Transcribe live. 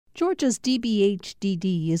Georgia's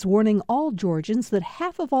DBHDD is warning all Georgians that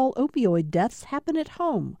half of all opioid deaths happen at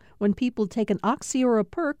home when people take an oxy or a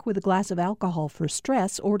perk with a glass of alcohol for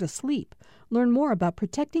stress or to sleep. Learn more about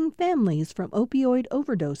protecting families from opioid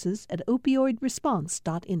overdoses at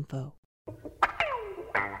opioidresponse.info.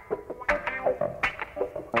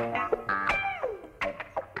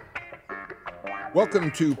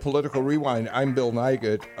 Welcome to Political Rewind. I'm Bill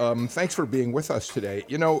Nygut. Thanks for being with us today.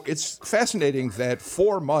 You know, it's fascinating that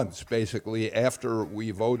 4 months, basically, after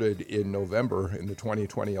we voted in November in the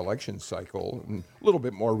 2020 election cycle, and a little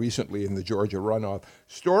bit more recently in the Georgia runoff,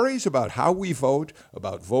 stories about how we vote,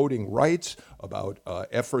 about voting rights, about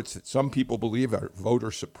efforts that some people believe are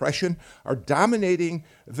voter suppression, are dominating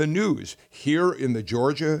the news here in the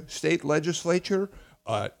Georgia state legislature,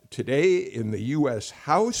 today in the U.S.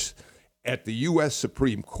 House, at the U.S.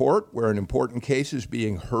 Supreme Court, where an important case is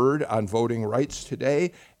being heard on voting rights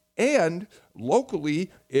today, and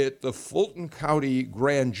locally at the Fulton County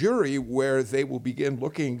Grand Jury, where they will begin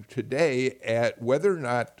looking today at whether or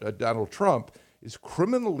not Donald Trump is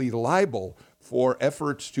criminally liable for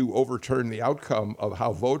efforts to overturn the outcome of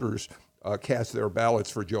how voters cast their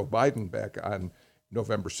ballots for Joe Biden back on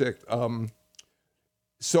November 6th.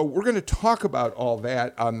 So we're going to talk about all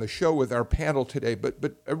that on the show with our panel today,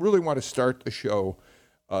 but I really want to start the show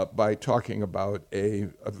by talking about a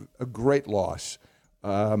great loss.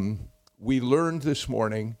 We learned this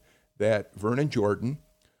morning that Vernon Jordan,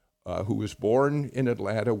 who was born in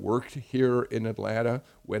Atlanta, worked here in Atlanta,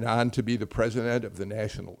 went on to be the president of the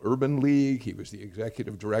National Urban League. He was the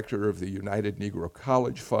executive director of the United Negro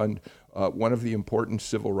College Fund. One of the important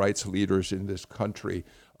civil rights leaders in this country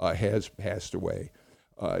has passed away.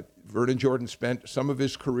 Vernon Jordan spent some of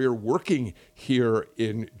his career working here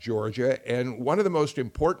in Georgia, and one of the most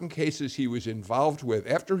important cases he was involved with,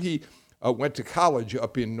 after he went to college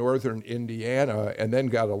up in northern Indiana and then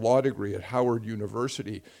got a law degree at Howard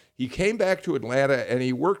University, he came back to Atlanta and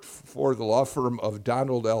he worked for the law firm of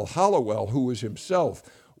Donald L. Hollowell, who was himself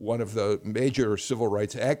one of the major civil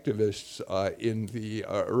rights activists in the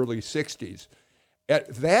early 60s.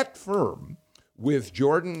 At that firm, with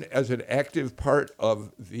Jordan as an active part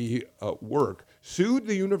of the work, sued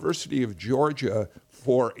the University of Georgia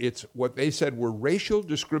for its, what they said were racial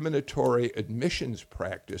discriminatory admissions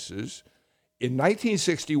practices. In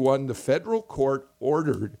 1961, the federal court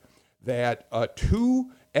ordered that 2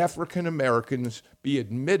 African Americans be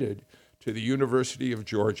admitted to the University of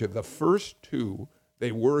Georgia. The first 2,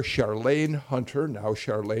 they were Charlene Hunter, now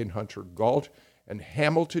Charlene Hunter Galt, and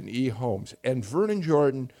Hamilton E. Holmes. And Vernon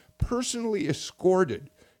Jordan personally escorted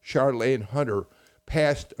Charlene Hunter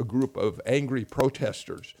past a group of angry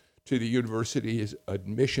protesters to the university's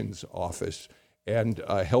admissions office and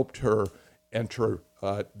helped her enter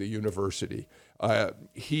the university.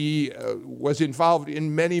 He was involved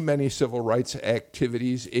in many, many civil rights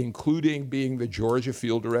activities, including being the Georgia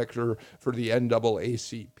field director for the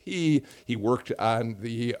NAACP. He worked on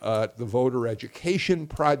the voter education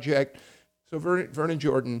project. So Vernon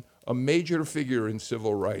Jordan, a major figure in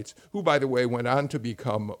civil rights, who, by the way, went on to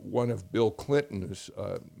become one of Bill Clinton's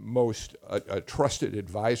most trusted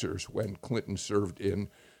advisors when Clinton served in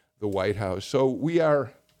the White House. So we've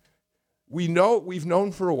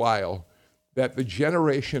known for a while that the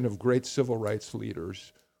generation of great civil rights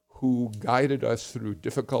leaders who guided us through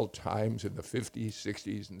difficult times in the 50s,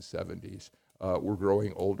 60s, and 70s were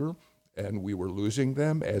growing older, and we were losing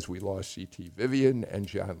them as we lost C.T. Vivian and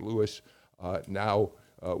John Lewis. Now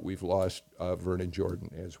we've lost Vernon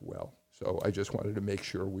Jordan as well. So I just wanted to make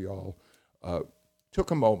sure we all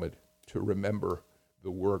took a moment to remember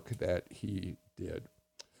the work that he did.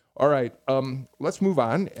 All right, let's move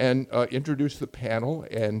on and introduce the panel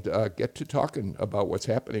and get to talking about what's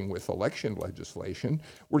happening with election legislation.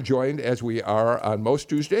 We're joined, as we are on most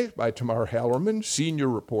Tuesdays, by Tamar Hallerman, senior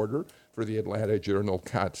reporter for the Atlanta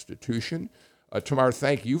Journal-Constitution. Tamar,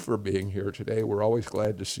 thank you for being here today. We're always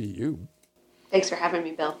glad to see you. Thanks for having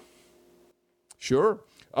me, Bill. Sure.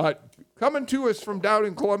 Coming to us from down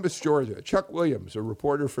in Columbus, Georgia, Chuck Williams, a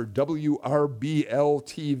reporter for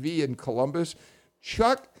WRBL-TV in Columbus.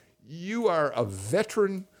 Chuck, you are a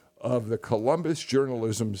veteran of the Columbus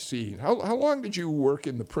journalism scene. How long did you work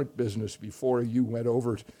in the print business before you went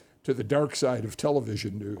over to the dark side of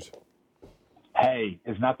television news? Hey,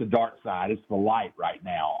 it's not the dark side; it's the light right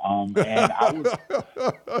now. And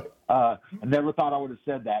I never thought I would have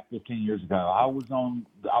said that 15 years ago. I was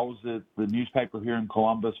at the newspaper here in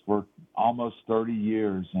Columbus for almost 30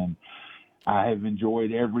 years, and I have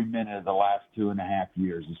enjoyed every minute of the last 2.5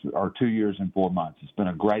 years, or 2 years and 4 months. It's been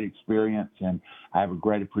a great experience, and I have a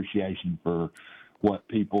great appreciation for what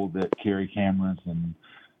people that carry cameras and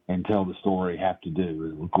and tell the story have to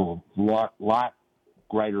do. It's a lot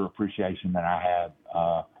greater appreciation than I had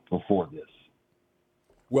before this.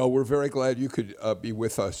 Well, we're very glad you could be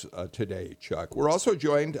with us today, Chuck. We're also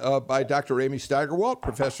joined by Dr. Amy Steigerwalt,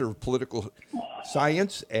 professor of political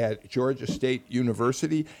science at Georgia State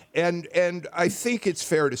University. And I think it's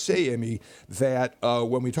fair to say, Amy, that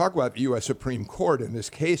when we talk about the U.S. Supreme Court in this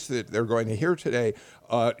case that they're going to hear today,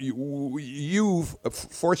 you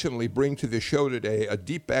fortunately bring to the show today a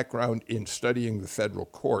deep background in studying the federal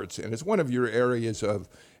courts, and it's one of your areas of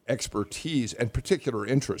expertise and particular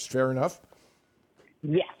interest. Fair enough?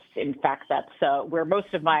 Yes, in fact, that's where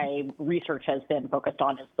most of my research has been focused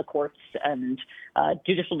on, is the courts and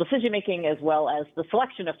judicial decision-making, as well as the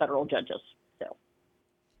selection of federal judges. So,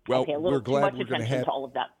 well, I pay a little we're glad too much we're going attention to all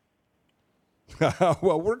of that.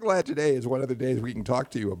 Well, we're glad today is one of the days we can talk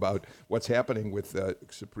to you about what's happening with the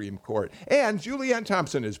Supreme Court. And Julianne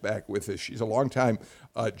Thompson is back with us. She's a longtime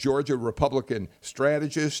Georgia Republican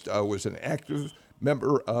strategist, was an active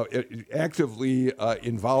member, actively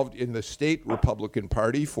involved in the state Republican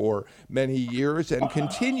Party for many years, and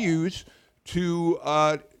continues to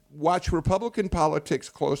watch Republican politics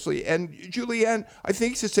closely. And Julianne, I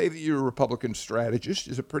think to say that you're a Republican strategist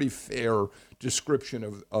is a pretty fair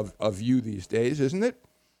description of you these days, isn't it?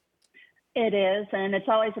 It is, and it's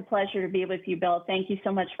always a pleasure to be with you, Bill. Thank you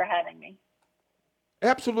so much for having me.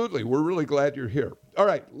 Absolutely. We're really glad you're here. All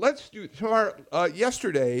right, let's do, Tamar,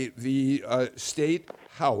 yesterday the State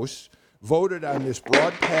House voted on this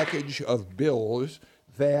broad package of bills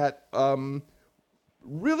that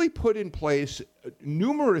really put in place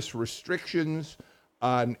numerous restrictions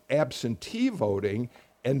on absentee voting,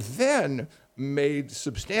 and then made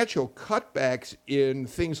substantial cutbacks in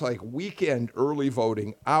things like weekend early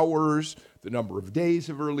voting hours, the number of days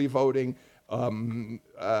of early voting.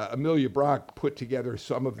 Amelia Brock put together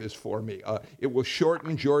some of this for me. It will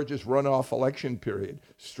shorten Georgia's runoff election period,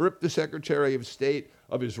 strip the Secretary of State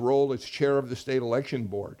of his role as chair of the state election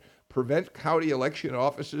board, prevent county election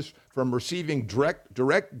offices from receiving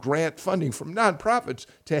direct grant funding from nonprofits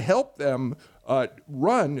to help them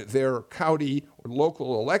run their county or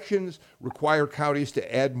local elections, require counties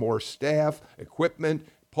to add more staff, equipment,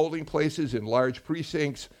 polling places in large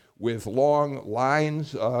precincts with long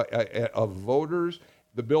lines of voters.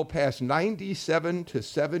 The bill passed 97 to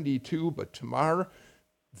 72, but Tamar,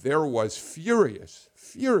 there was furious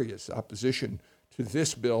opposition to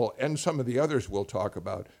this bill and some of the others we'll talk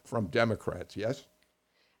about from Democrats, yes?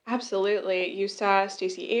 Absolutely. You saw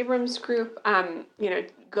Stacey Abrams' group,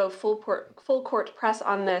 go full court press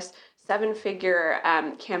on this 7-figure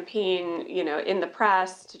campaign, in the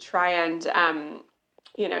press to try and,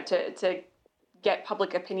 to get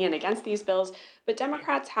public opinion against these bills. But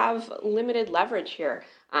Democrats have limited leverage here.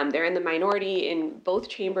 They're in the minority in both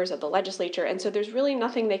chambers of the legislature, and so there's really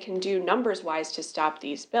nothing they can do numbers-wise to stop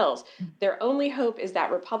these bills. Their only hope is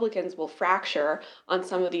that Republicans will fracture on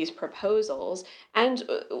some of these proposals. And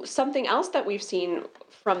something else that we've seen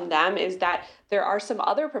from them is that there are some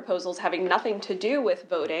other proposals having nothing to do with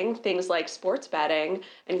voting, things like sports betting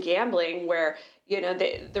and gambling, where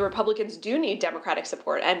the Republicans do need Democratic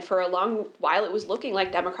support. And for a long while, it was looking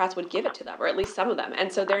like Democrats would give it to them, or at least some of them.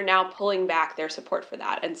 And so they're now pulling back their support for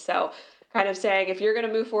that. And so kind of saying, if you're going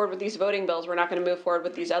to move forward with these voting bills, we're not going to move forward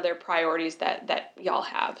with these other priorities that y'all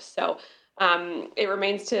have. So it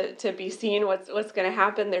remains to be seen what's going to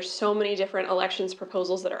happen. There's so many different elections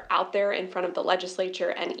proposals that are out there in front of the legislature,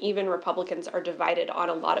 and even Republicans are divided on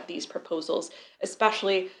a lot of these proposals,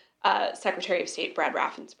 especially Secretary of State Brad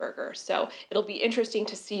Raffensperger. So it'll be interesting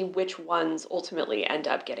to see which ones ultimately end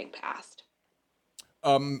up getting passed.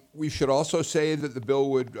 We should also say that the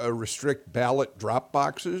bill would restrict ballot drop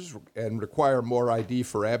boxes and require more ID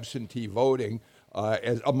for absentee voting,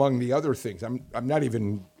 as among the other things. I'm not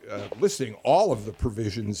even listing all of the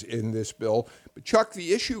provisions in this bill. But Chuck,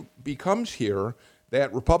 the issue becomes here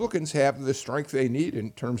that Republicans have the strength they need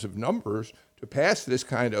in terms of numbers to pass this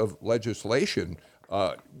kind of legislation,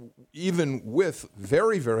 even with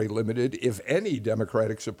very, very limited, if any,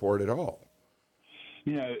 Democratic support at all.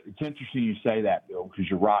 It's interesting you say that, Bill, because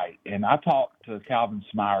you're right. And I talked to Calvin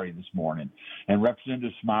Smyre this morning, and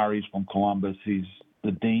Representative Smyre is from Columbus. He's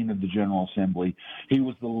the dean of the General Assembly. He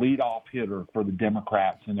was the leadoff hitter for the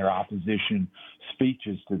Democrats in their opposition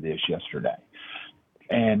speeches to this yesterday.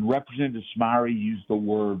 And Representative Smyre used the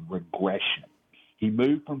word regression. He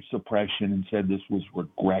moved from suppression and said this was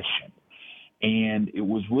regression. And it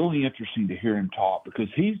was really interesting to hear him talk, because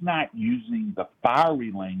he's not using the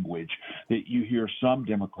fiery language that you hear some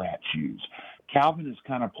Democrats use. Calvin is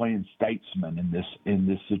kind of playing statesman in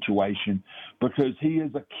this situation, because he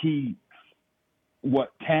is a key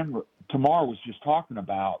what Tamar was just talking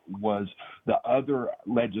about was the other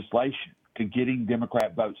legislation to getting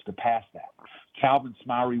Democrat votes to pass that. Calvin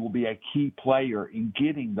Smyre will be a key player in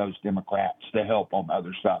getting those Democrats to help on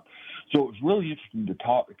other stuff. So it was really interesting to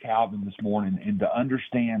talk to Calvin this morning and to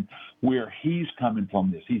understand where he's coming from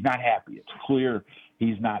this. He's not happy. It's clear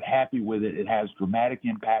he's not happy with it. It has dramatic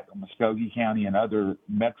impact on Muskogee County and other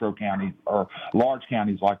metro counties or large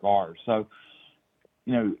counties like ours. So,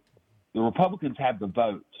 the Republicans have the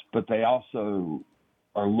votes, but they also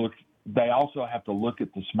have to look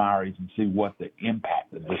at the Smyres and see what the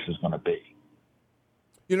impact of this is going to be.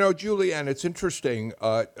 Julianne, it's interesting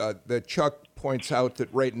that Chuck points out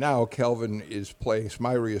that right now Smyre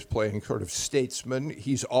is playing sort of statesman.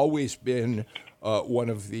 He's always been one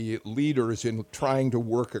of the leaders in trying to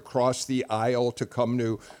work across the aisle to come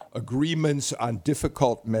to agreements on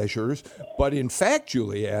difficult measures. But in fact,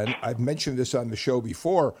 Julianne, I've mentioned this on the show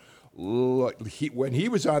before, when he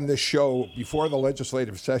was on this show before the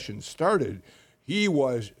legislative session started, he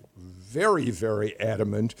was very, very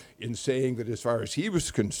adamant in saying that as far as he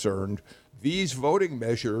was concerned, these voting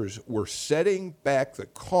measures were setting back the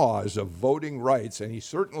cause of voting rights, and he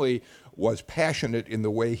certainly was passionate in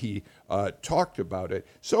the way he talked about it.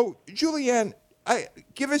 So, Julianne,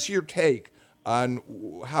 give us your take on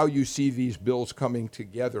how you see these bills coming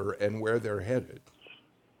together and where they're headed.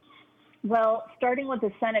 Well, starting with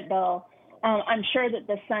the Senate bill, I'm sure that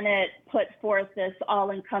the Senate put forth this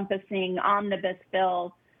all-encompassing omnibus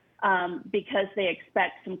bill because they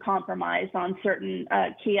expect some compromise on certain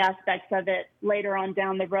key aspects of it later on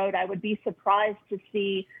down the road. I would be surprised to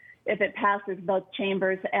see if it passes both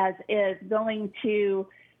chambers as is. Going to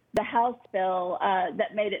the House bill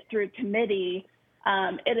that made it through committee,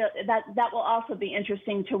 that will also be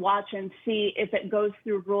interesting to watch and see if it goes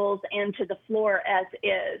through rules and to the floor as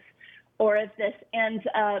is, or if this ends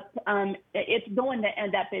up, it's going to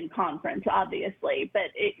end up in conference, obviously.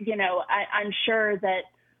 But, I'm sure that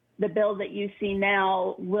the bill that you see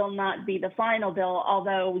now will not be the final bill,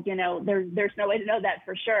 although, there's no way to know that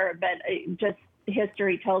for sure. But just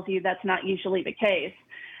history tells you that's not usually the case.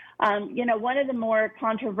 One of the more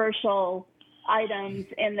controversial items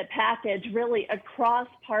in the package, really across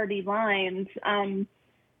party lines,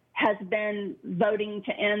 has been voting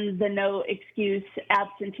to end the no excuse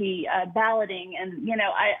absentee balloting. And,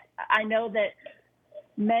 I know that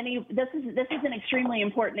this is an extremely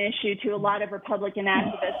important issue to a lot of Republican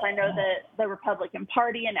activists. I know that the Republican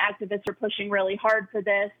Party and activists are pushing really hard for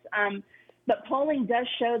this. But polling does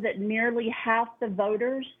show that nearly half the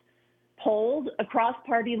voters polled across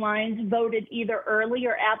party lines voted either early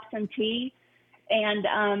or absentee. And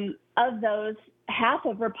of those,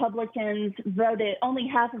 only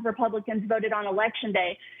half of Republicans voted on Election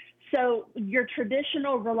Day. So your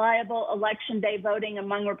traditional, reliable Election Day voting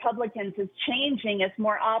among Republicans is changing as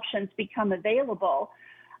more options become available.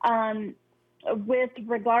 With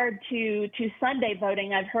regard to Sunday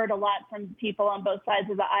voting, I've heard a lot from people on both sides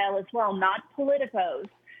of the aisle as well, not politicos,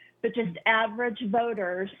 but just average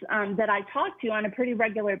voters that I talk to on a pretty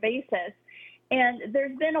regular basis. And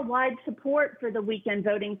there's been a wide support for the weekend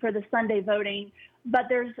voting, for the Sunday voting, but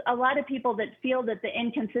there's a lot of people that feel that the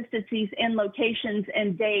inconsistencies in locations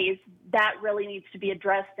and days, that really needs to be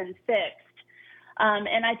addressed and fixed.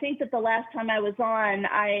 And I think that the last time I was on,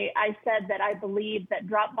 I said that I believed that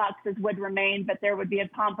drop boxes would remain, but there would be a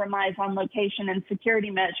compromise on location and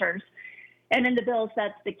security measures. And in the bills,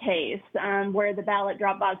 that's the case, where the ballot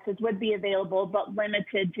drop boxes would be available, but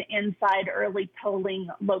limited to inside early polling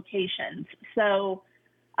locations. So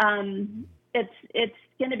it's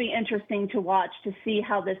going to be interesting to watch to see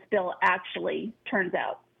how this bill actually turns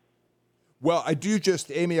out. Well,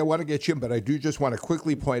 Amy, I want to get you in, but I do just want to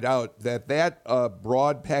quickly point out that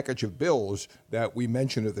broad package of bills that we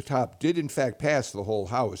mentioned at the top did, in fact, pass the whole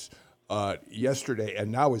House yesterday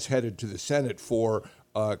and now is headed to the Senate for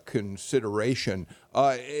consideration.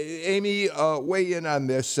 Amy, weigh in on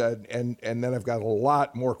this, and then I've got a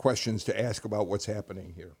lot more questions to ask about what's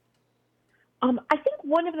happening here. I think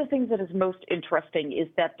one of the things that is most interesting is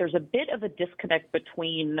that there's a bit of a disconnect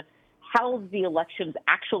between how the elections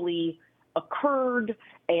actually occurred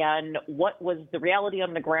and what was the reality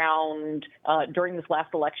on the ground during this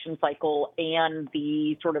last election cycle and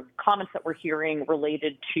the sort of comments that we're hearing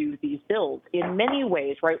related to these bills. In many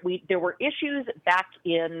ways, right, there were issues back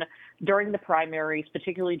during the primaries,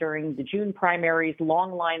 particularly during the June primaries,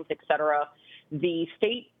 long lines, et cetera. The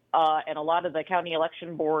state and a lot of the county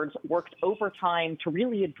election boards worked overtime to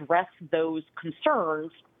really address those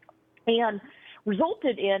concerns and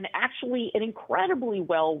resulted in actually an incredibly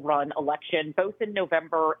well-run election, both in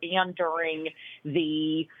November and during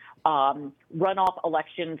the runoff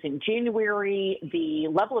elections in January. The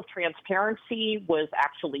level of transparency was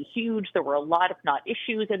actually huge. There were a lot of not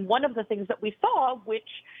issues. And one of the things that we saw, which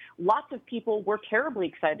lots of people were terribly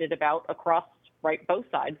excited about across both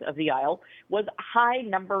sides of the aisle, was high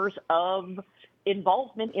numbers of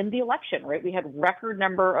involvement in the election, We had record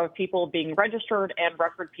number of people being registered and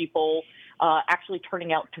record people actually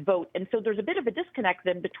turning out to vote. And so there's a bit of a disconnect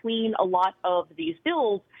then between a lot of these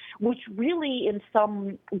bills, which really in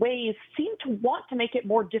some ways seem to want to make it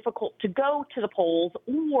more difficult to go to the polls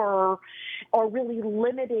or are really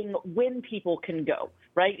limiting when people can go,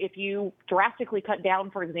 If you drastically cut down,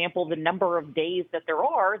 for example, the number of days that there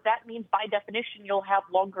are, that means by definition you'll have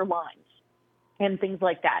longer lines and things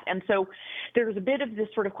like that. And so there's a bit of this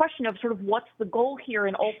sort of question of what's the goal here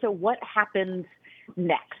and also what happens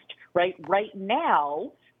next, Right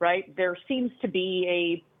now, there seems to be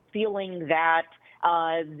a feeling that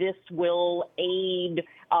this will aid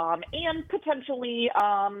and potentially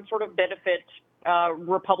benefit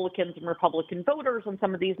Republicans and Republican voters on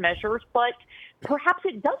some of these measures, but perhaps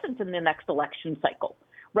it doesn't in the next election cycle.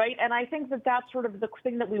 And I think that that's sort of the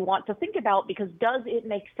thing that we want to think about, because does it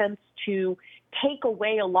make sense to take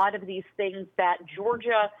away a lot of these things that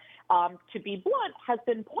Georgia, to be blunt, has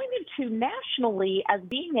been pointed to nationally as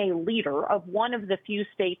being a leader of one of the few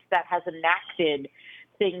states that has enacted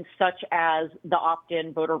things such as the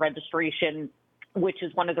opt-in voter registration, which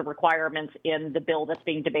is one of the requirements in the bill that's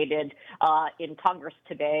being debated in Congress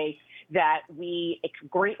today, that we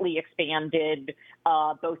greatly expanded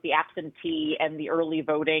both the absentee and the early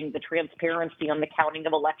voting, the transparency on the counting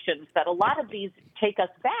of elections, that a lot of these take us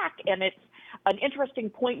back. And it's an interesting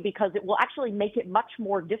point because it will actually make it much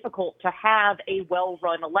more difficult to have a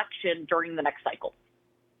well-run election during the next cycle.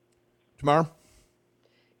 Tamar?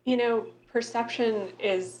 Perception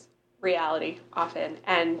is reality often.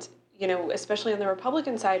 And especially on the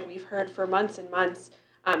Republican side, we've heard for months and months,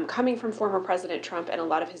 coming from former President Trump and a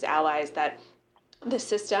lot of his allies, that the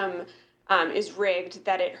system is rigged,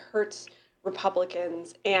 that it hurts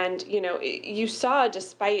Republicans. And, you saw,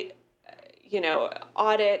 despite,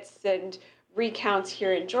 audits and recounts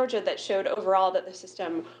here in Georgia that showed overall that the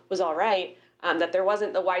system was all right, that there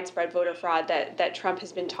wasn't the widespread voter fraud that Trump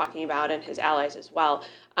has been talking about and his allies as well.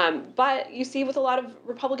 But you see with a lot of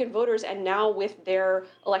Republican voters and now with their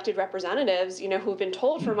elected representatives, who've been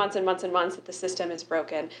told for months and months and months that the system is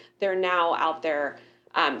broken, they're now out there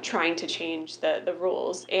trying to change the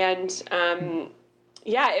rules. And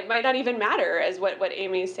it might not even matter, as what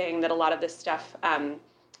Amy's saying, that a lot of this stuff,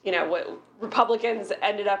 what Republicans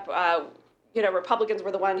ended up, Republicans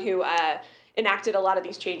were the one who enacted a lot of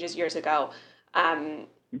these changes years ago.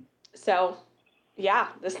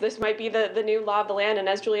 This might be the new law of the land. And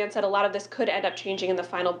as Julianne said, a lot of this could end up changing in the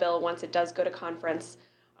final bill once it does go to conference.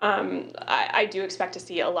 I do expect to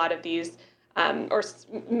see a lot of these, or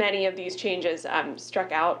many of these changes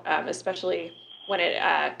struck out, especially when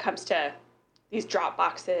it comes to these drop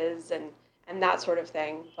boxes and that sort of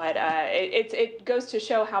thing. But it goes to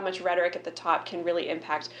show how much rhetoric at the top can really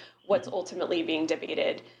impact what's ultimately being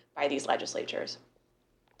debated by these legislatures.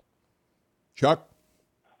 Chuck?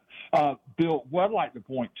 Bill, what I'd like to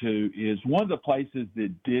point to is one of the places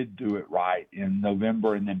that did do it right in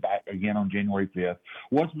November and then back again on January 5th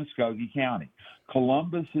was Muskogee County.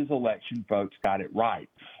 Columbus's election folks got it right.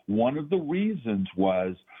 One of the reasons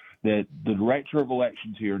was that the director of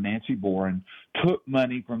elections here, Nancy Boren, took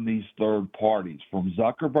money from these third parties, from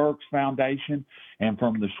Zuckerberg's foundation and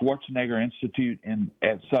from the Schwarzenegger Institute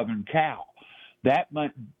at Southern Cal. That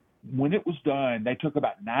money, when it was done, they took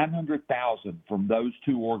about $900,000 from those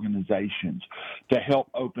two organizations to help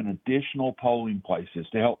open additional polling places,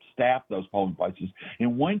 to help staff those polling places.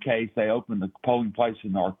 In one case, they opened a polling place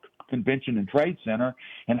in our Convention and Trade Center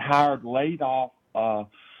and hired laid-off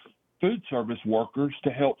food service workers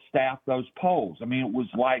to help staff those polls. I mean, it was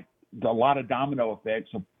like a lot of domino effects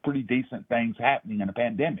of pretty decent things happening in a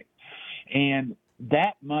pandemic. And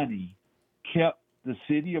that money kept the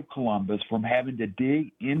city of Columbus from having to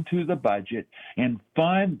dig into the budget and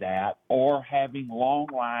fund that, or having long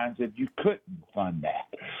lines if you couldn't fund that.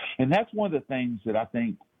 And that's one of the things that I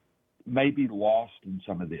think may be lost in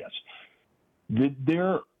some of this.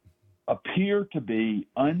 There appear to be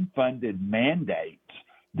unfunded mandates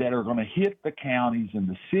that are going to hit the counties and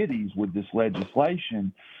the cities with this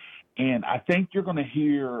legislation. And I think you're going to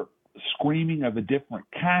hear screaming of a different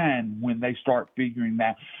kind when they start figuring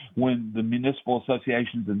that, when the municipal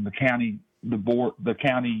associations and the county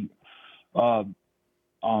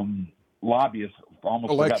lobbyists,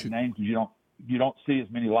 almost forgot the names because you don't see as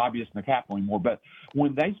many lobbyists in the Capitol anymore. But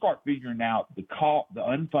when they start figuring out the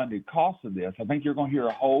unfunded costs of this, I think you're going to hear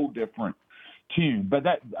a whole different tune. But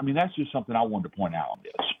that's just something I wanted to point out on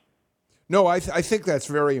this. No, I think that's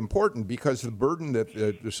very important because the burden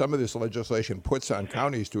that some of this legislation puts on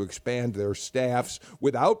counties to expand their staffs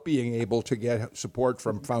without being able to get support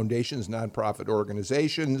from foundations, nonprofit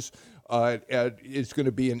organizations, is going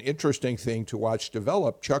to be an interesting thing to watch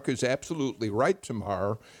develop. Chuck is absolutely right,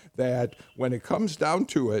 Tamar, that when it comes down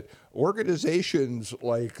to it, organizations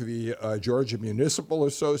like the Georgia Municipal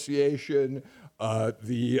Association,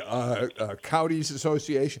 the Counties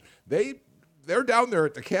Association, they're down there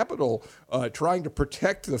at the Capitol trying to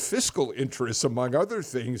protect the fiscal interests, among other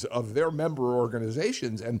things, of their member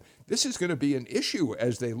organizations. And this is going to be an issue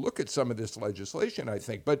as they look at some of this legislation, I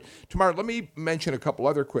think. But, Tamar, let me mention a couple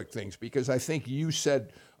other quick things, because I think you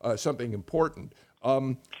said something important.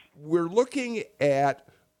 We're looking at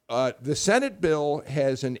the Senate bill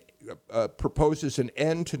has proposes an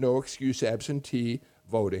end to no excuse absentee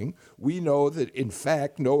voting. We know that, in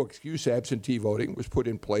fact, no excuse absentee voting was put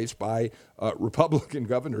in place by Republican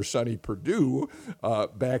Governor Sonny Perdue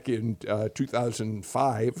back in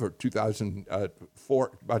 2005 or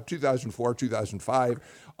 2004, about 2004, 2005.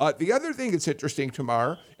 The other thing that's interesting,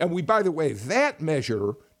 Tamar, and by the way, that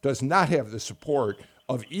measure does not have the support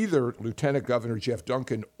of either Lieutenant Governor Jeff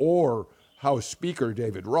Duncan or House Speaker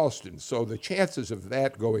David Ralston. So the chances of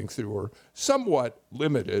that going through are somewhat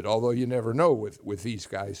limited, although you never know with these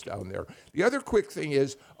guys down there. The other quick thing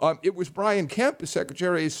is it was Brian Kemp, the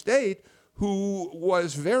Secretary of State, who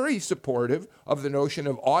was very supportive of the notion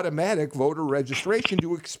of automatic voter registration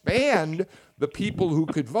to expand the people who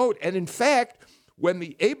could vote. And in fact, when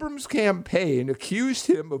the Abrams campaign accused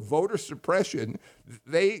him of voter suppression,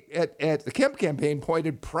 they, at the Kemp campaign,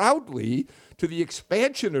 pointed proudly to the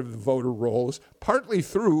expansion of the voter rolls, partly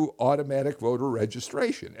through automatic voter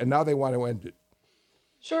registration. And now they want to end it.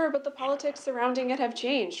 Sure, but the politics surrounding it have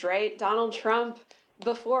changed, right? Donald Trump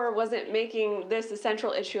before wasn't making this a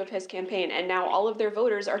central issue of his campaign, and now all of their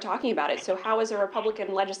voters are talking about it. So how, as a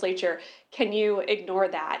Republican legislature, can you ignore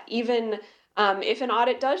that? Even if an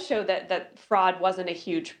audit does show that fraud wasn't a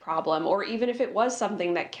huge problem, or even if it was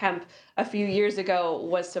something that Kemp a few years ago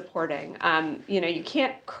was supporting, you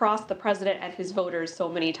can't cross the president and his voters so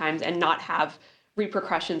many times and not have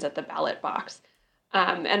repercussions at the ballot box.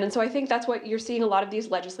 And so I think that's what you're seeing a lot of these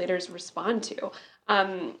legislators respond to.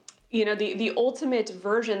 The ultimate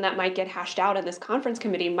version that might get hashed out in this conference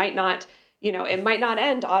committee might not, it might not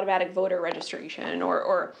end automatic voter registration,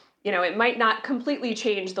 or it might not completely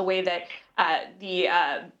change the way that the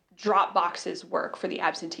drop boxes work for the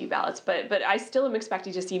absentee ballots, but I still am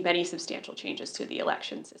expecting to see many substantial changes to the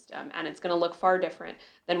election system, and it's going to look far different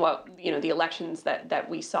than what the elections that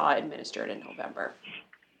we saw administered in November.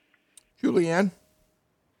 Julianne,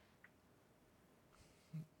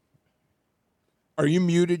 are you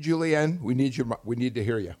muted, Julianne? We need to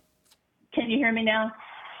hear you. Can you hear me now?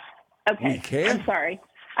 Okay. We can.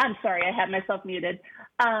 I'm sorry. I had myself muted.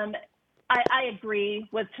 I agree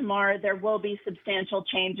with Tamar. There will be substantial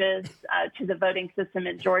changes to the voting system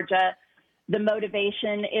in Georgia. The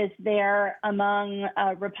motivation is there among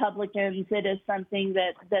Republicans. It is something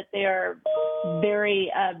that they are very,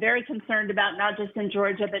 very concerned about, not just in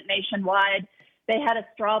Georgia, but nationwide. They had a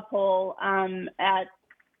straw poll at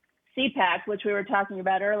CPAC, which we were talking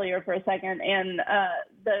about earlier for a second, and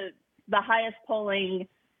the highest polling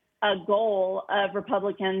goal of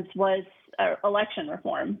Republicans was election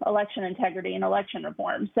reform, election integrity, and election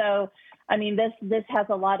reform. So, I mean, this has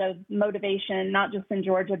a lot of motivation, not just in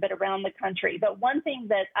Georgia, but around the country. But one thing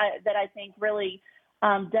that I think really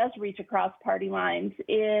does reach across party lines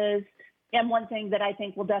is, and one thing that I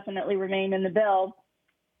think will definitely remain in the bill,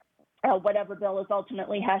 whatever bill is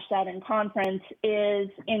ultimately hashed out in conference, is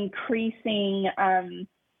increasing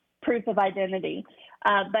proof of identity.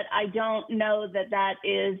 But I don't know that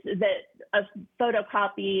a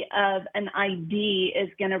photocopy of an ID is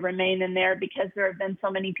going to remain in there, because there have been so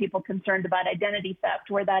many people concerned about identity theft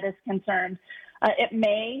where that is concerned. It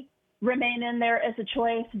may remain in there as a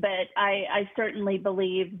choice, but I certainly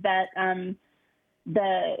believe that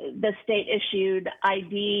the state issued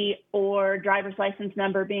ID or driver's license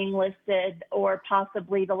number being listed, or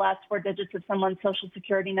possibly the last four digits of someone's social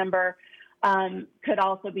security number, could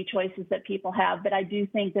also be choices that people have. But I do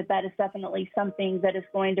think that is definitely something that is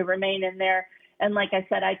going to remain in there. And like I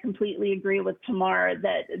said, I completely agree with Tamar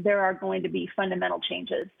that there are going to be fundamental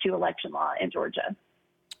changes to election law in Georgia.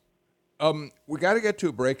 We got to get to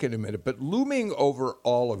a break in a minute, but looming over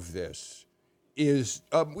all of this is,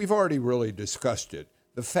 we've already really discussed it,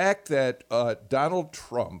 the fact that Donald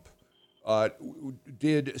Trump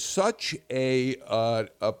did such a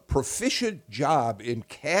proficient job in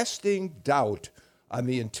casting doubt on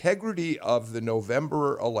the integrity of the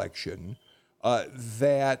November election,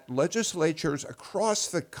 that legislatures across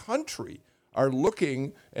the country are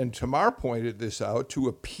looking, and Tamar pointed this out, to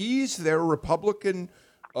appease their Republican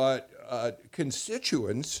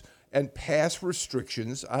constituents and pass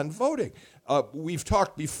restrictions on voting. We've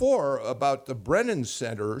talked before about the Brennan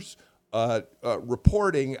Center's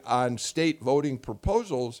reporting on state voting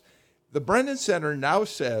proposals. The Brennan Center now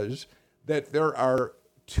says that there are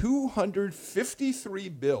 253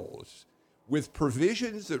 bills with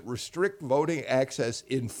provisions that restrict voting access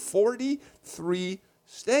in 43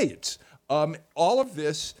 states. All of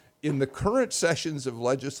this in the current sessions of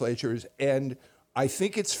legislatures, and I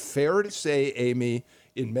think it's fair to say, Amy,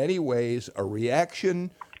 in many ways, a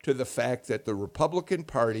reaction to the fact that the Republican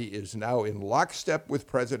Party is now in lockstep with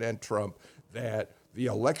President Trump, that the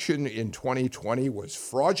election in 2020 was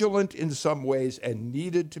fraudulent in some ways and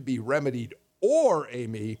needed to be remedied, or,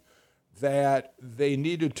 Amy, that they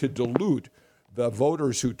needed to dilute the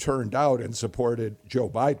voters who turned out and supported Joe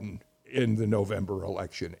Biden in the November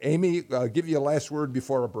election. Amy, I'll give you a last word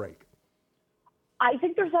before a break. I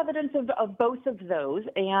think there's evidence of both of those.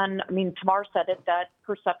 And I mean, Tamar said it, that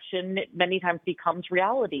perception many times becomes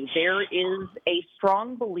reality. There is a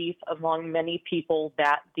strong belief among many people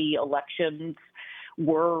that the elections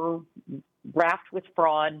were wrapped with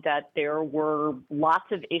fraud, that there were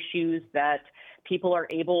lots of issues, that people are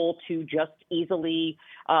able to just easily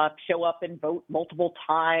show up and vote multiple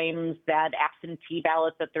times, that absentee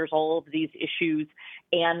ballots, that there's all of these issues.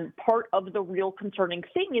 And part of the real concerning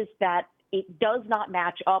thing is that it does not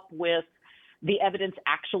match up with the evidence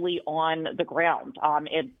actually on the ground.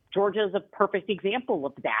 And Georgia is a perfect example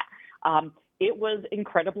of that. It was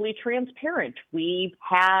incredibly transparent. We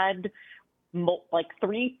had like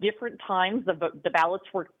 3 different times the ballots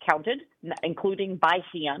were counted, including by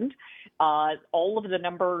hand. All of the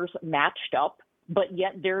numbers matched up, but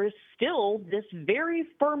yet there is still this very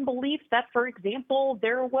firm belief that, for example,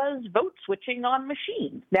 there was vote switching on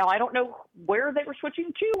machines. Now, I don't know where they were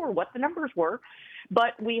switching to or what the numbers were,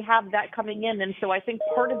 but we have that coming in. And so I think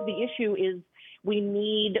part of the issue is we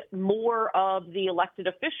need more of the elected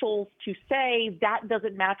officials to say that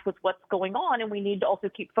doesn't match with what's going on, and we need to also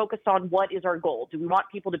keep focused on what is our goal. Do we want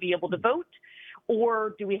people to be able to vote,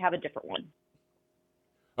 or do we have a different one?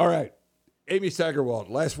 All right. Amy Steigerwalt,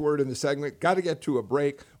 last word in the segment. Got to get to a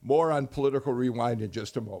break. More on Political Rewind in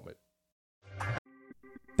just a moment.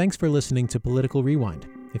 Thanks for listening to Political Rewind.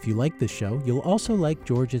 If you like this show, you'll also like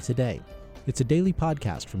Georgia Today. It's a daily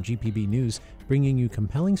podcast from GPB News, bringing you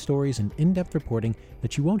compelling stories and in-depth reporting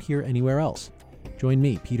that you won't hear anywhere else. Join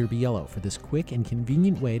me, Peter Biello, for this quick and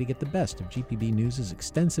convenient way to get the best of GPB News'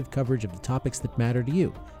 extensive coverage of the topics that matter to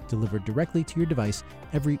you, delivered directly to your device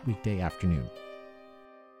every weekday afternoon.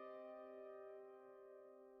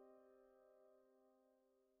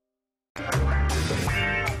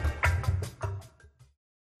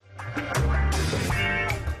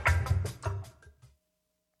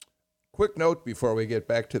 Quick note before we get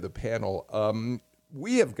back to the panel.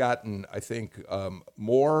 We have gotten, I think,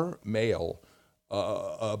 more mail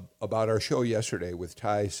about our show yesterday with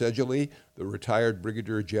Ty Segele, the retired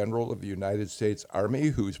Brigadier General of the United States Army,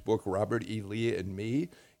 whose book, Robert E. Lee and Me,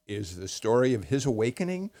 is the story of his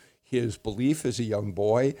awakening, his belief as a young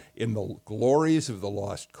boy in the glories of the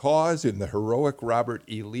lost cause, in the heroic Robert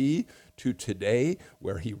E. Lee, to today,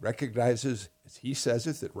 where he recognizes, as he says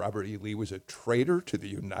it, that Robert E. Lee was a traitor to the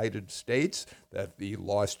United States, that the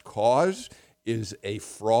lost cause is a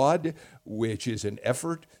fraud, which is an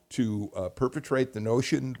effort to perpetrate the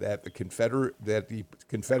notion that the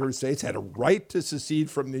Confederate States had a right to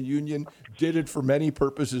secede from the Union, did it for many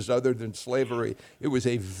purposes other than slavery. It was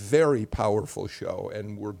a very powerful show,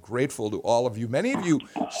 and we're grateful to all of you. Many of you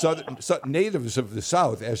Southern natives of the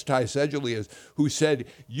South, as Ty Segele is, who said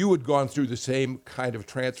you had gone through the same kind of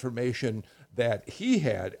transformation that he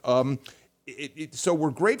had. So we're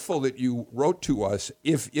grateful that you wrote to us.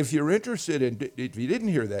 If you're interested in, if you didn't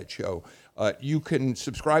hear that show, you can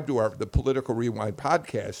subscribe to the Political Rewind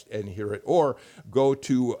podcast and hear it, or go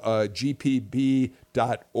to gpb.org/PR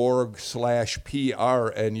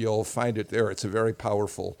and you'll find it there. It's a very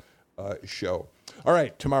powerful show. All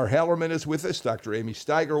right, Tamar Hallerman is with us, Dr. Amy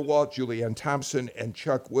Steigerwalt, Julianne Thompson, and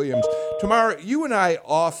Chuck Williams. Tamar, you and I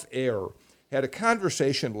off air had a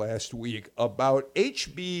conversation last week about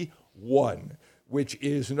HB 1, which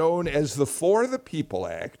is known as the For the People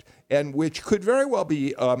Act, and which could very well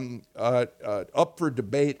be up for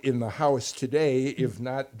debate in the House today, if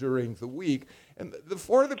not during the week. And the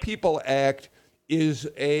For the People Act is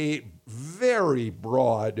a very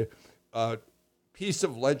broad piece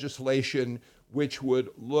of legislation which would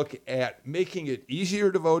look at making it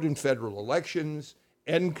easier to vote in federal elections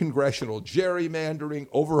end congressional gerrymandering,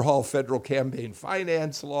 overhaul federal campaign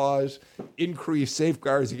finance laws, increase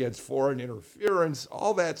safeguards against foreign interference,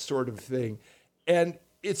 all that sort of thing. And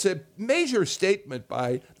it's a major statement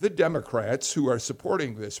by the Democrats who are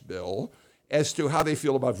supporting this bill as to how they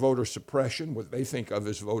feel about voter suppression, what they think of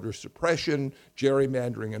as voter suppression,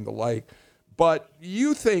 gerrymandering, and the like. But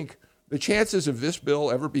you think the chances of this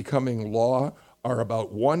bill ever becoming law are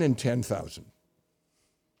about 1 in 10,000.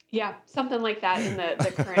 Yeah, something like that in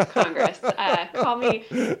the current Congress.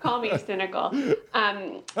 Call me cynical.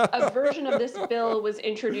 A version of this bill was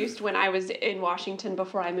introduced when I was in Washington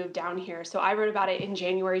before I moved down here. So I wrote about it in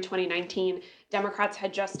January 2019. Democrats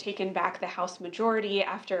had just taken back the House majority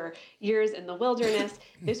after years in the wilderness.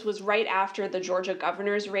 This was right after the Georgia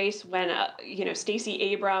governor's race when, Stacey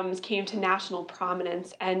Abrams came to national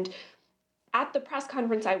prominence. And at the press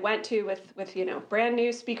conference I went to with brand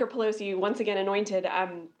new Speaker Pelosi once again anointed,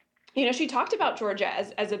 she talked about Georgia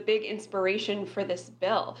as a big inspiration for this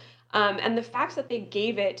bill. And the fact that they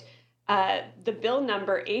gave it the bill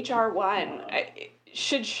number HR1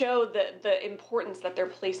 should show the importance that they're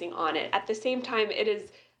placing on it. At the same time, it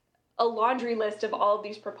is a laundry list of all of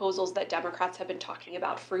these proposals that Democrats have been talking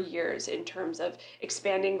about for years in terms of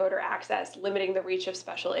expanding voter access, limiting the reach of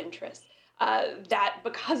special interests. That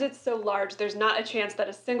because it's so large, there's not a chance that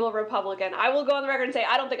a single Republican, I will go on the record and say,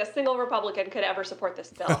 I don't think a single Republican could ever support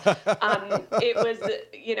this bill.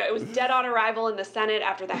 It was dead on arrival in the Senate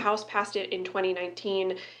after the House passed it in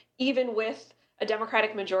 2019. Even with a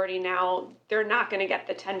Democratic majority now, they're not going to get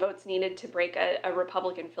the 10 votes needed to break a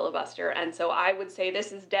Republican filibuster. And so I would say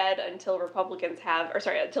this is dead until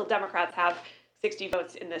until Democrats have 60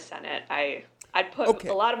 votes in the Senate. I'd put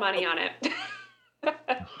a lot of money on it.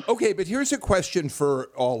 Okay, but here's a question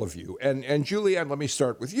for all of you. And Julianne, let me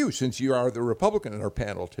start with you, since you are the Republican in our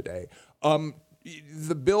panel today.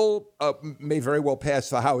 The bill may very well pass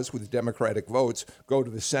the House with Democratic votes, go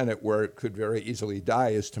to the Senate, where it could very easily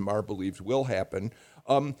die, as Tamar believes will happen.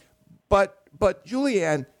 But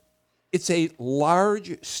Julianne, it's a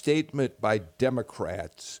large statement by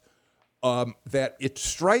Democrats that it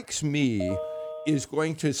strikes me is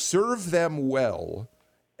going to serve them well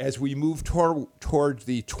as we move towards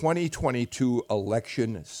the 2022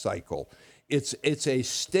 election cycle. It's a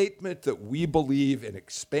statement that we believe in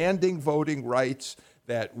expanding voting rights,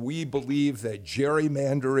 that we believe that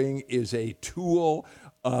gerrymandering is a tool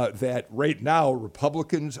that right now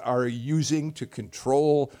Republicans are using to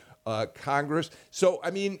control Congress. So, I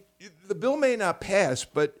mean, the bill may not pass,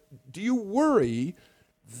 but do you worry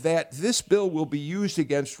that this bill will be used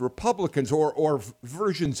against Republicans or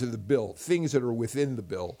versions of the bill, things that are within the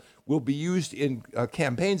bill, will be used in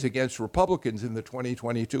campaigns against Republicans in the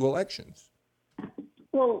 2022 elections?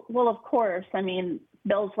 Well, of course. I mean,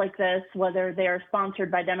 bills like this, whether they are sponsored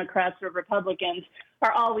by Democrats or Republicans,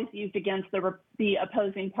 are always used against the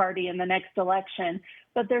opposing party in the next election.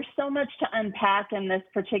 But there's so much to unpack in this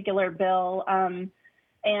particular bill.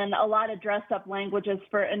 And a lot of dress-up languages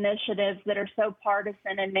for initiatives that are so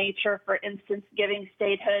partisan in nature, for instance, giving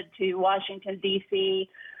statehood to Washington, D.C.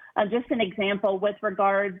 Just an example with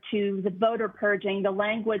regard to the voter purging, the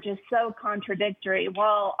language is so contradictory.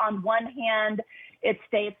 While on one hand, it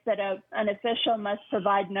states that an official must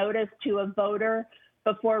provide notice to a voter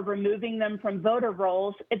before removing them from voter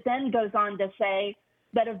rolls, it then goes on to say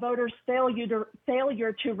that a voter's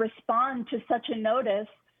failure to respond to such a notice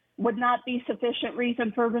would not be sufficient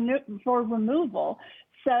reason for removal.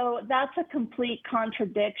 So that's a complete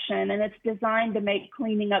contradiction, and it's designed to make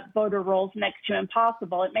cleaning up voter rolls next to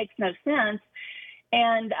impossible. It makes no sense.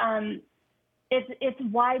 And it's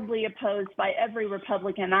widely opposed by every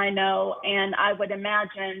Republican I know, and I would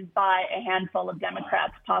imagine by a handful of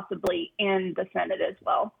Democrats, possibly in the Senate as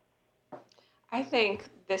well. I think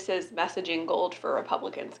this is messaging gold for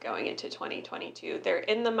Republicans going into 2022. They're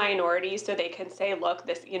in the minority, so they can say, look,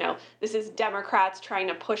 this is Democrats trying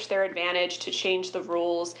to push their advantage to change the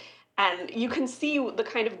rules. And you can see the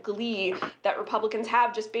kind of glee that Republicans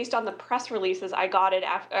have just based on the press releases I got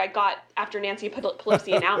after Nancy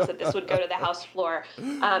Pelosi announced that this would go to the House floor.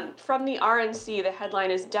 From the RNC, the headline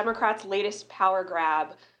is Democrats' latest power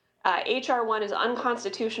grab. HR1 is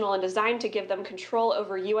unconstitutional and designed to give them control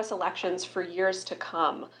over U.S. elections for years to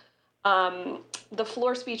come. The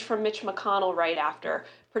floor speech from Mitch McConnell right after.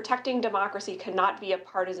 Protecting democracy cannot be a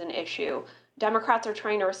partisan issue. Democrats are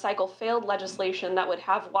trying to recycle failed legislation that would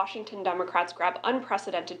have Washington Democrats grab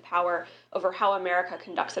unprecedented power over how America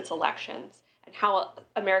conducts its elections and how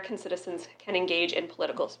American citizens can engage in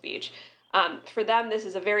political speech. For them, this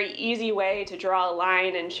is a very easy way to draw a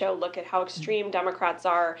line and show, look at how extreme Democrats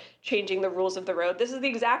are changing the rules of the road. This is the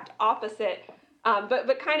exact opposite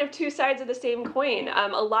But kind of two sides of the same coin.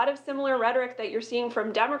 A lot of similar rhetoric that you're seeing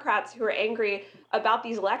from Democrats who are angry about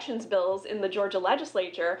these elections bills in the Georgia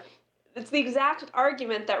legislature. It's the exact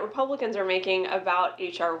argument that Republicans are making about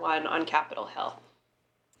H.R. 1 on Capitol Hill.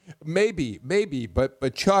 Maybe,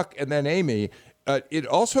 but Chuck and then Amy, it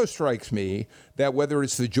also strikes me that whether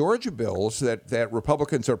it's the Georgia bills that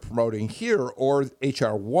Republicans are promoting here or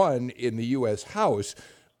H.R. 1 in the U.S. House,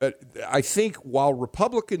 I think while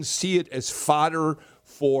Republicans see it as fodder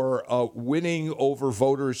for winning over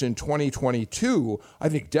voters in 2022, I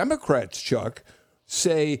think Democrats, Chuck,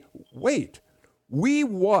 say, wait, we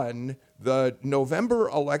won the November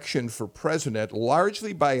election for president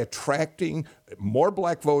largely by attracting more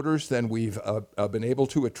black voters than we've been able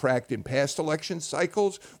to attract in past election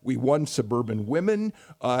cycles. We won suburban women,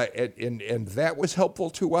 and that was helpful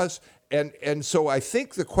to us. And so I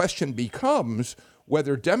think the question becomes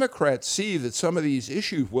whether Democrats see that some of these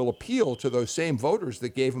issues will appeal to those same voters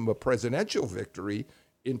that gave them a presidential victory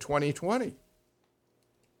in 2020.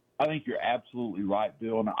 I think you're absolutely right,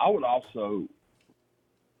 Bill. And I would also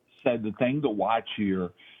say the thing to watch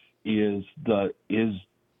here is the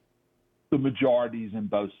majorities in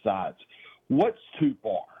both sides. What's too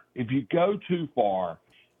far? If you go too far,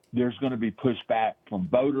 there's going to be pushback from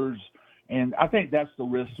voters, and I think that's the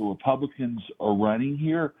risk the Republicans are running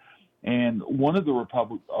here. And one of the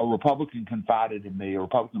a Republican leader confided in me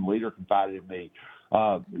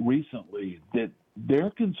recently that their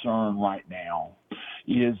concern right now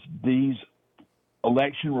is these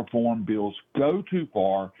election reform bills go too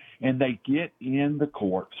far and they get in the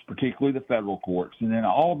courts, particularly the federal courts, and then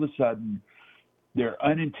all of a sudden there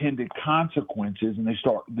are unintended consequences, and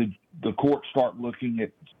the courts start looking at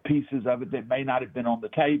pieces of it that may not have been on the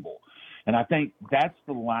table. And I think that's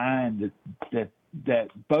the line that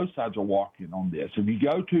both sides are walking on this. If you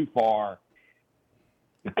go too far,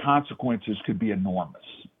 the consequences could be enormous.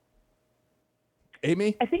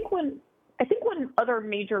 Amy? I think one other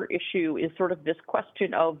major issue is sort of this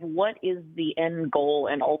question of what is the end goal,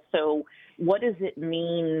 and also what does it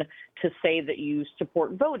mean to say that you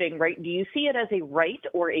support voting, right? Do you see it as a right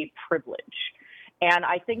or a privilege? And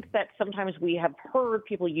I think that sometimes we have heard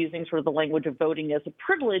people using sort of the language of voting as a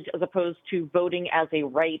privilege as opposed to voting as a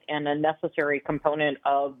right and a necessary component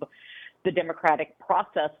of the democratic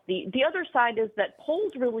process. The other side is that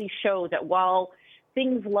polls really show that while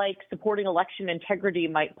things like supporting election integrity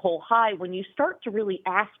might pull high, when you start to really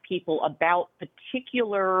ask people about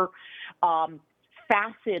particular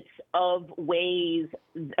facets of ways,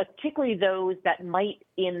 particularly those that might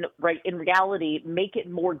in reality make it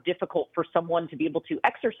more difficult for someone to be able to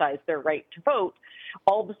exercise their right to vote,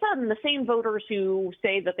 all of a sudden the same voters who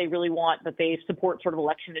say that they really want, that they support sort of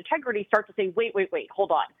election integrity start to say, wait,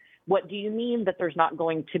 hold on. What do you mean that there's not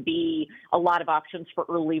going to be a lot of options for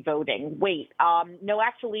early voting? No,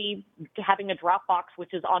 actually having a drop box,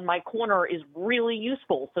 which is on my corner, is really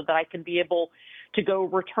useful so that I can be able to go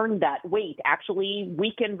return that. Actually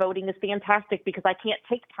weekend voting is fantastic because I can't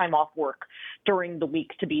take time off work during the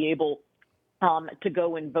week to be able to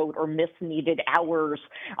go and vote or miss needed hours,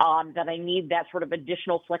 that I need that sort of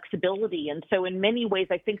additional flexibility. And so in many ways,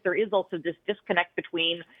 I think there is also this disconnect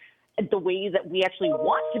between the way that we actually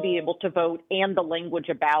want to be able to vote and the language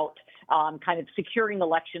about kind of securing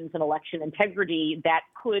elections and election integrity that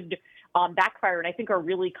could backfire, and I think are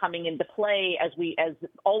really coming into play as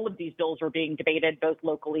all of these bills are being debated both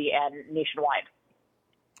locally and nationwide.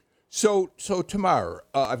 So Tamar,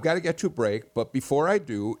 I've got to get to a break, but before I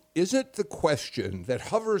do, isn't the question that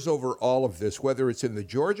hovers over all of this, whether it's in the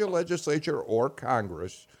Georgia legislature or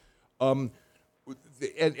Congress, and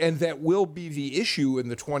that will be the issue in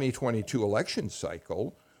the 2022 election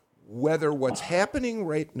cycle, whether what's happening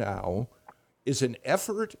right now is an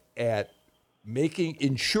effort at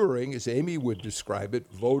ensuring, as Amy would describe it,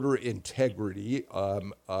 voter integrity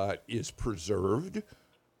is preserved,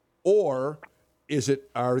 or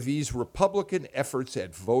are these Republican efforts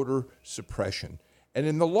at voter suppression? And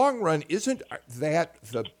in the long run, isn't that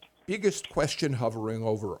the biggest question hovering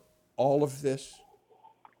over all of this?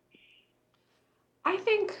 I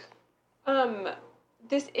think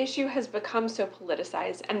this issue has become so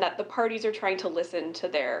politicized, and that the parties are trying to listen to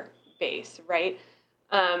their base, right?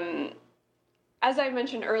 As I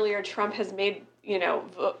mentioned earlier, Trump has made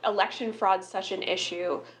election fraud such an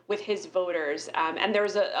issue with his voters. And there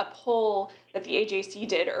was a poll that the AJC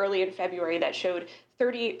did early in February that showed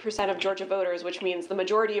 38% of Georgia voters, which means the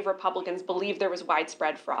majority of Republicans, believe there was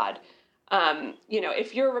widespread fraud.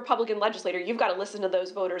 If you're a Republican legislator, you've got to listen to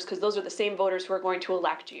those voters because those are the same voters who are going to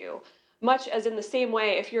elect you. Much as in the same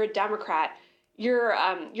way, if you're a Democrat, you're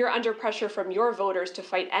under pressure from your voters to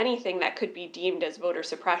fight anything that could be deemed as voter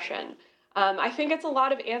suppression. I think it's a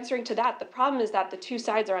lot of answering to that. The problem is that the two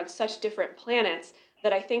sides are on such different planets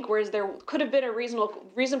that I think whereas there could have been a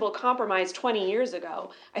reasonable compromise 20 years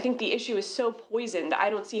ago, I think the issue is so poisoned, I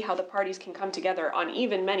don't see how the parties can come together on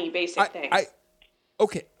even many basic things.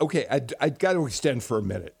 Okay, I got to extend for a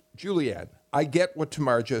minute. Julianne, I get what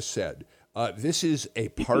Tamar just said. This is a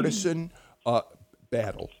partisan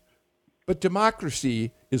battle. But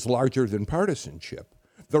democracy is larger than partisanship.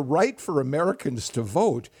 The right for Americans to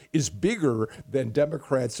vote is bigger than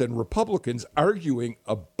Democrats and Republicans arguing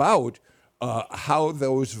about how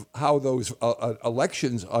those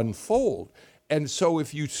elections unfold. And so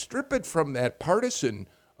if you strip it from that partisan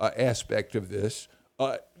aspect of this,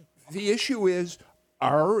 the issue is,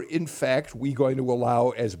 are, in fact, we going to allow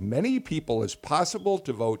as many people as possible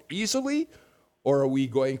to vote easily, or are we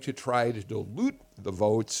going to try to dilute the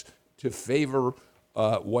votes to favor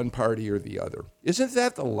one party or the other? Isn't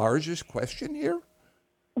that the largest question here?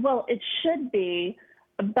 Well, it should be,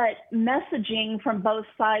 but messaging from both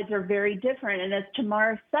sides are very different. And as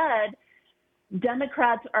Tamar said,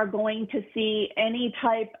 Democrats are going to see any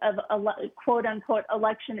type of quote unquote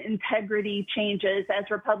election integrity changes as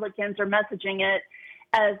Republicans are messaging it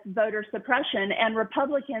as voter suppression. And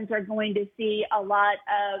Republicans are going to see a lot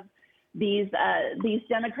of these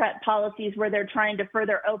Democrat policies where they're trying to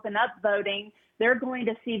further open up voting. They're going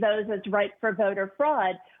to see those as ripe for voter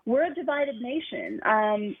fraud. We're a divided nation.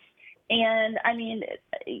 And I mean,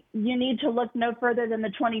 you need to look no further than the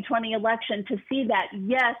 2020 election to see that,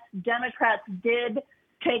 yes, Democrats did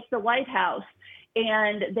take the White House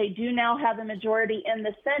and they do now have a majority in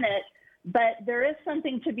the Senate. But there is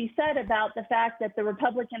something to be said about the fact that the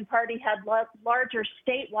Republican Party had larger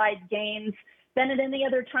statewide gains than at any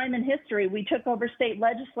other time in history. We took over state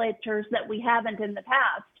legislatures that we haven't in the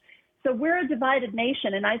past. So we're a divided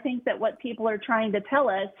nation. And I think that what people are trying to tell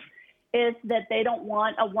us is that they don't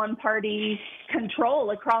want a one-party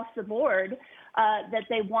control across the board, that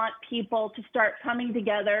they want people to start coming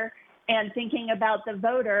together and thinking about the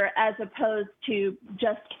voter as opposed to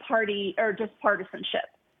just party or just partisanship.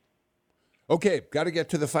 Okay, got to get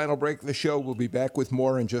to the final break of the show. We'll be back with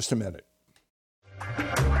more in just a minute.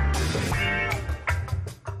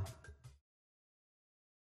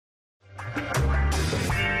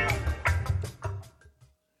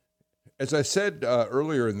 As I said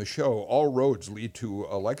earlier in the show, all roads lead to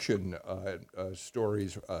election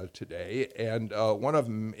stories today. And one of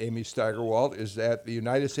them, Amy Steigerwalt, is that the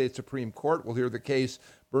United States Supreme Court will hear the case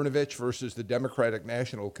Brnovich versus the Democratic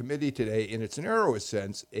National Committee today. In its narrowest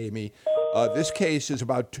sense, Amy, this case is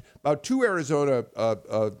about two Arizona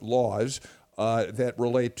laws that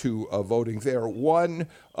relate to voting there. One,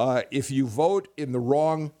 if you vote in the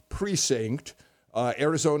wrong precinct,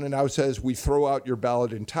 Arizona now says we throw out your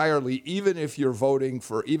ballot entirely, even if you're voting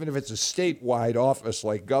for, even if it's a statewide office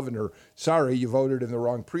like governor. Sorry, you voted in the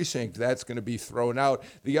wrong precinct. That's going to be thrown out.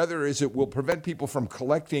 The other is it will prevent people from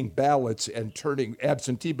collecting ballots and turning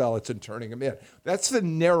absentee ballots and turning them in. That's the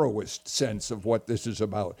narrowest sense of what this is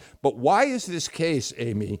about. But why is this case,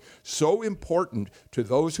 Amy, so important to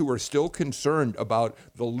those who are still concerned about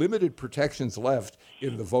the limited protections left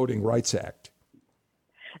in the Voting Rights Act?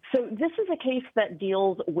 So this is a case that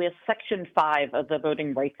deals with Section 5 of the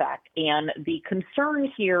Voting Rights Act, and the concern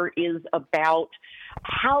here is about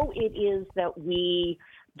how it is that we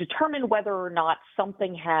determine whether or not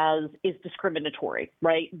something is discriminatory,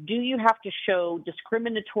 right? Do you have to show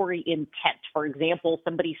discriminatory intent? For example,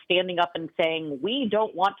 somebody standing up and saying, we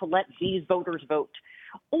don't want to let these voters vote.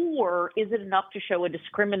 Or is it enough to show a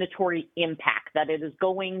discriminatory impact, that it is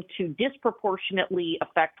going to disproportionately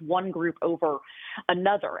affect one group over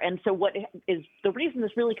another? And so what is the reason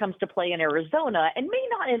this really comes to play in Arizona, and may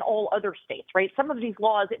not in all other states, right? Some of these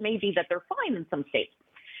laws, it may be that they're fine in some states.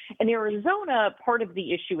 In Arizona, part of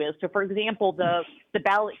the issue is, so for example, the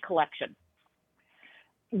ballot collection.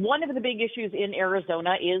 One of the big issues in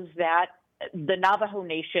Arizona is that the Navajo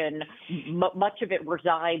Nation, much of it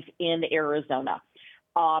resides in Arizona.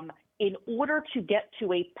 In order to get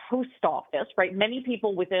to a post office, right, many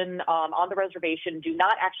people within on the reservation do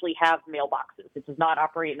not actually have mailboxes. It does not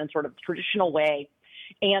operate in a sort of traditional way.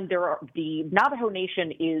 And the Navajo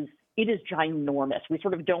Nation is ginormous. We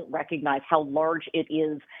sort of don't recognize how large it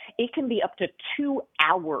is. It can be up to 2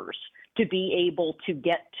 hours to be able to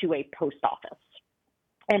get to a post office.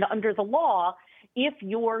 And under the law, if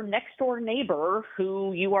your next door neighbor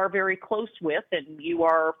who you are very close with and you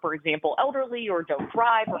are, for example, elderly or don't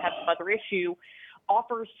drive or have some other issue,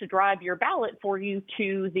 offers to drive your ballot for you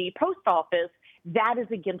to the post office, that is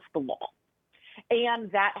against the law.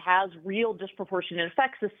 And that has real disproportionate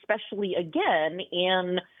effects, especially, again,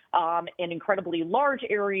 in an incredibly large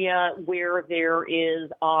area where there is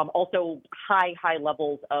also high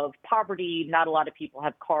levels of poverty. Not a lot of people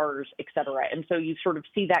have cars, et cetera. And so you sort of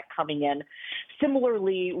see that coming in.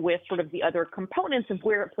 Similarly with sort of the other components of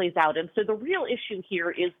where it plays out. And so the real issue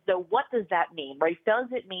here is, though, what does that mean, right? Does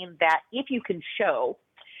it mean that if you can show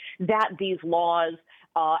that these laws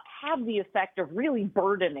have the effect of really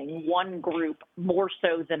burdening one group more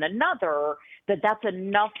so than another, that's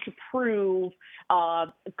enough to prove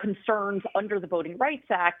concerns under the Voting Rights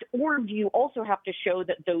Act? Or do you also have to show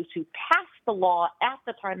that those who passed the law at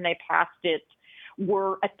the time they passed it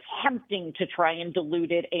were attempting to try and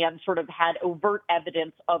dilute it and sort of had overt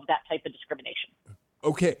evidence of that type of discrimination?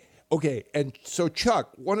 Okay, and so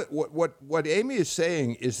Chuck, what Amy is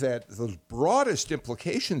saying is that the broadest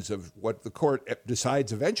implications of what the court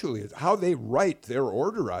decides eventually is how they write their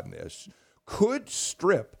order on this could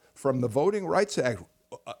strip from the Voting Rights Act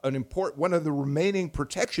one of the remaining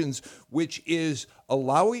protections, which is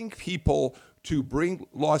allowing people to bring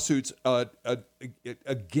lawsuits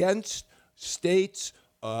against states,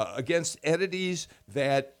 against entities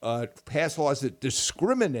that pass laws that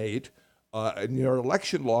discriminate in their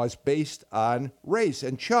election laws based on race.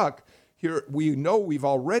 And Chuck, here we know we've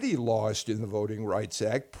already lost in the Voting Rights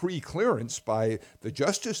Act pre-clearance by the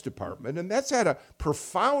Justice Department, and that's had a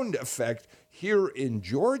profound effect here in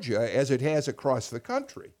Georgia as it has across the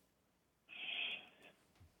country.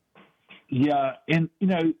 Yeah, and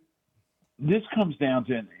this comes down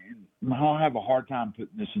to, and I'll have a hard time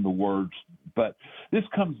putting this into words, but this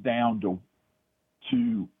comes down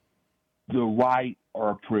to the right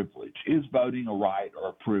or a privilege. Is voting a right or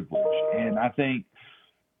a privilege? And I think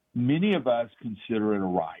many of us consider it a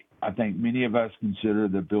right. I think many of us consider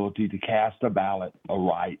the ability to cast a ballot a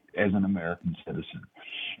right as an American citizen.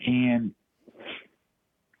 And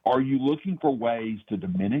are you looking for ways to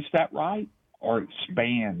diminish that right or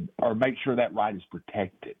expand or make sure that right is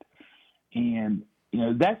protected? And,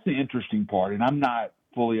 that's the interesting part. And I'm not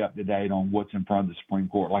fully up to date on what's in front of the Supreme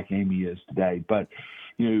Court like Amy is today. But,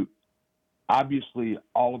 obviously,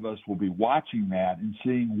 all of us will be watching that and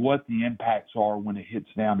seeing what the impacts are when it hits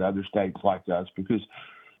down to other states like us, because,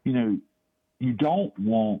 you don't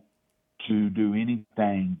want to do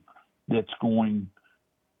anything that's going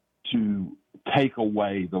to take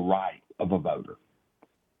away the right of a voter.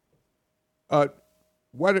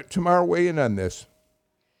 Why don't Tamar weigh in on this?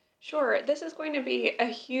 Sure. This is going to be a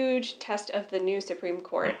huge test of the new Supreme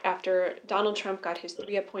Court after Donald Trump got his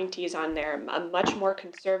 3 appointees on there, a much more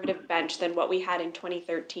conservative bench than what we had in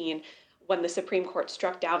 2013 when the Supreme Court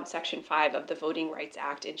struck down Section 5 of the Voting Rights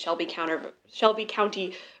Act in Shelby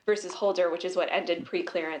County versus Holder, which is what ended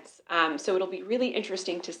pre-clearance. So it'll be really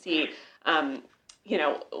interesting to see,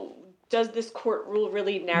 does this court rule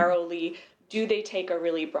really narrowly? Do they take a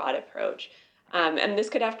really broad approach? And this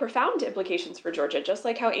could have profound implications for Georgia, just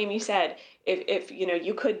like how Amy said, if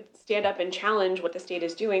you could stand up and challenge what the state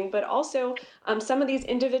is doing, but also some of these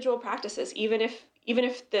individual practices, even if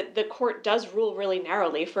the court does rule really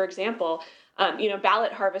narrowly. For example,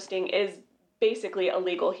 ballot harvesting is basically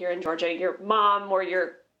illegal here in Georgia. Your mom or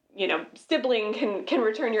your sibling can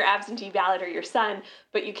return your absentee ballot, or your son,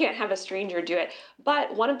 but you can't have a stranger do it.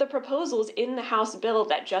 But one of the proposals in the House bill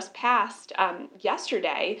that just passed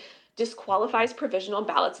yesterday disqualifies provisional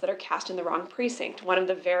ballots that are cast in the wrong precinct, one of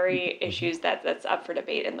the very issues that's up for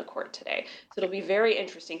debate in the court today. So it'll be very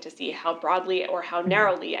interesting to see how broadly or how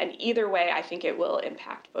narrowly, and either way, I think it will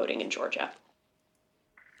impact voting in Georgia.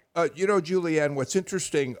 Julianne, what's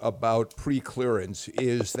interesting about pre-clearance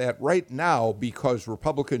is that right now, because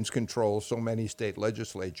Republicans control so many state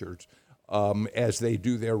legislatures as they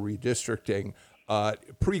do their redistricting,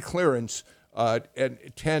 pre-clearance and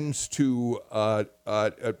tends to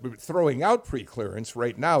throwing out pre-clearance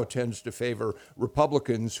right now tends to favor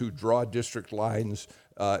Republicans who draw district lines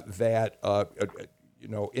that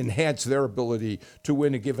enhance their ability to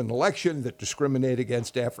win a given election, that discriminate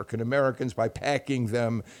against African Americans by packing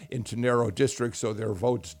them into narrow districts so their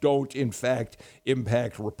votes don't, in fact,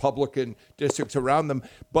 impact Republican districts around them.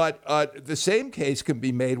 But the same case can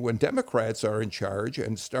be made when Democrats are in charge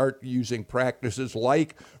and start using practices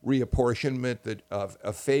like reapportionment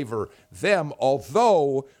that favor them,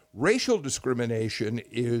 although racial discrimination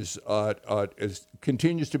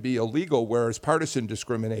continues to be illegal, whereas partisan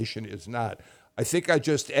discrimination is not. I think I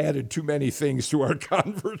just added too many things to our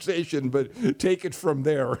conversation, but take it from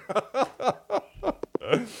there.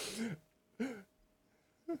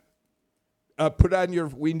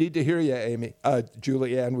 We need to hear you, Amy.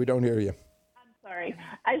 Julianne, we don't hear you. I'm sorry.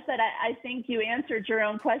 I said I think you answered your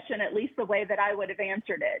own question, at least the way that I would have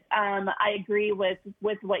answered it. I agree with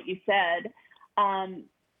what you said.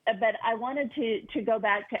 but I wanted to go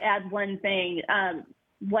back to add one thing.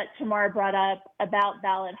 What Tamar brought up about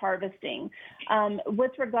ballot harvesting.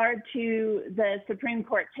 With regard to the Supreme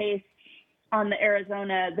Court case on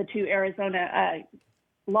the two Arizona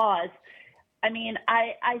laws, I mean,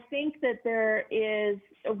 I think that there is,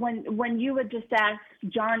 when you would just ask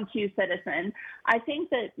John Q. Citizen, I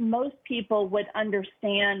think that most people would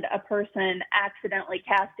understand a person accidentally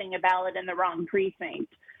casting a ballot in the wrong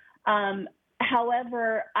precinct.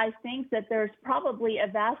 However, I think that there's probably a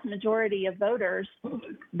vast majority of voters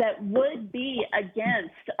that would be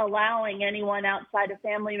against allowing anyone outside a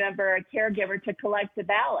family member or a caregiver to collect a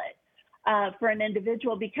ballot for an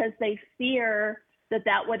individual, because they fear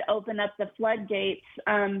that would open up the floodgates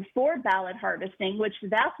for ballot harvesting, which the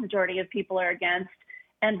vast majority of people are against,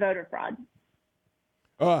 and voter fraud.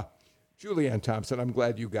 Julianne Thompson, I'm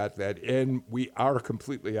glad you got that. And we are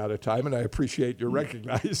completely out of time, and I appreciate your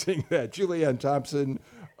recognizing that. Julianne Thompson,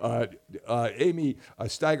 Amy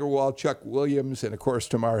Steigerwalt, Chuck Williams, and, of course,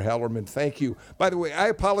 Tamar Hallerman, thank you. By the way, I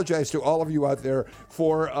apologize to all of you out there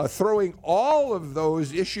for throwing all of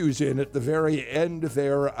those issues in at the very end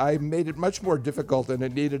there. I made it much more difficult than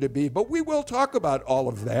it needed to be, but we will talk about all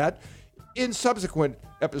of that in subsequent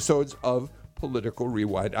episodes of Political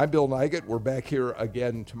Rewind. I'm Bill Nigut. We're back here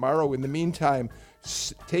again tomorrow. In the meantime,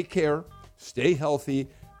 take care, stay healthy,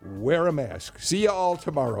 wear a mask. See you all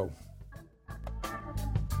tomorrow.